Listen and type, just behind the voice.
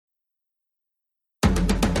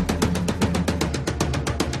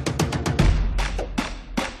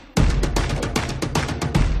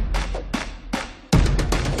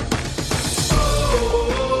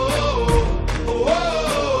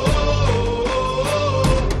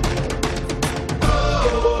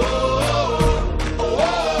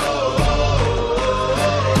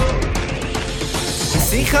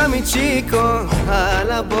שיחה מצ'יקו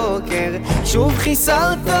על הבוקר, שוב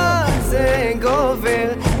חיסרת, זה גובר,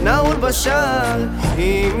 נעול בשער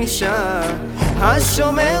עם אישה,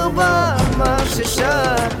 השומר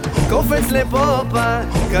במחששה, קופץ לפופה,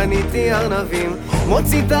 קניתי ארנבים,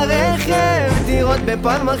 מוציא את הרכב, דירות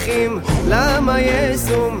בפלמחים, למה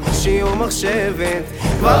יזום שיעור מחשבת,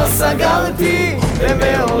 כבר סגרתי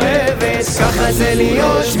במעורבת, ככה זה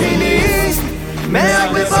להיות שמיניסט, מעט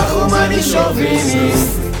בפחום אני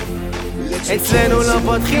שוביניסט, אצלנו לא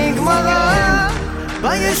פותחים גמרא,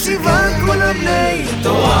 בישיבה כולם בני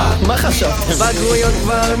תורה. מה חשבתם? בגרויות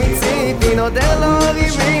כבר מיציתי, נודר לא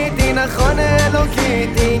רימיתי, נכון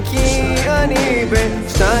אלוקיתי, כי אני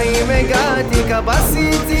בשתיים הגעתי,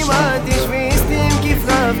 קב"סית צימתי, שביסטים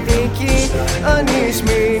כפרפתי, כי אני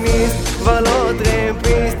שמיניסט, כבר לא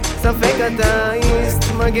טרמפיסט, ספק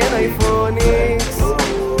אתאיסט, מגן אייפוניקס.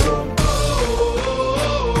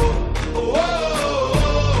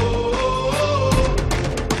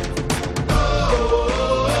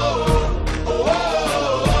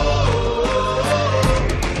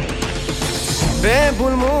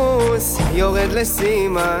 בבולמוס יורד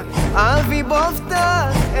לסימה, אבי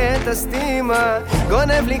בופתח את הסתימה,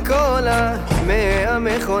 גונב לי קולה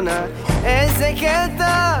מהמכונה, איזה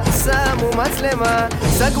קטע, שמו מצלמה,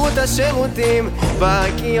 סגרו את השירותים,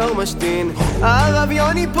 בכיור משתין, הרב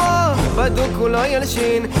יוני פה, בדוק הוא לא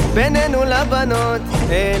ילשין, בינינו לבנות,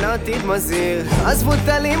 אין עתיד מזהיר, עזבו את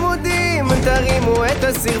הלימודים, תרימו את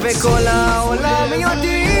הסיר, וכל העולם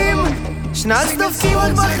יודעים, שנץ דופקים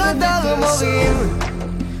רק בחדר מורים,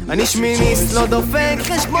 אני שמיניסט לא דופק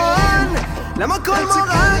חשבון, למה כל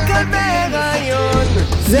מורה כאן בהיריון?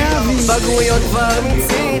 זה אבי. בגרויות כבר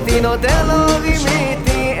מיציתי, נודר לא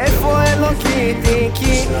רימיתי, איפה אלוקיתי,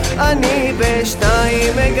 כי אני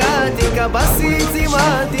בשתיים הגעתי, קב"סית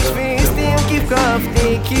צימתי, שביסטים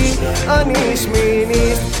כפקפתי, כי אני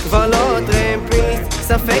שמיניסט, כבר לא טרמפיסט,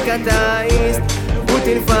 ספק אתאיסט,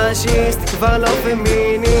 פוטין פאשיסט, כבר לא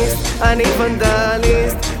פמיניסט, אני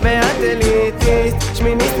ונדליסט, מעט אליטיסט,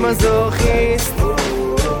 שמיניסט מזוכיסט.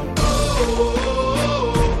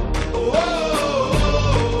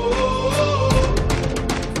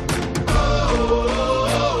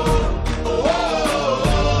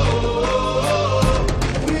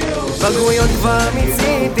 בגרויות כבר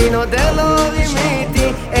מיציתי, נודר לא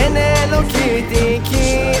רימיתי, אין אלוקיתי,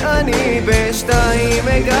 כי אני בשתיים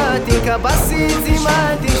הגעתי, קב"סית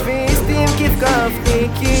צימתי, שביסטים כפקפתי,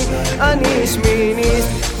 כי אני שמיניסט,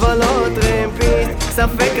 כבר לא טרמפיסט,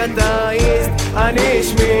 ספק אתאיסט, אני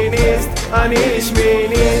שמיניסט, אני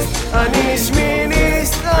שמיניסט, אני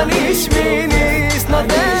שמיניסט, אני שמיניסט,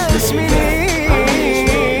 נודר שמיניסט.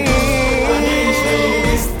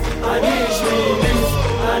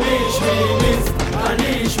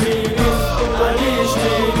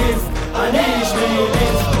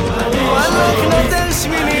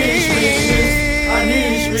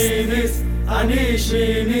 אני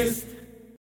שמיניסט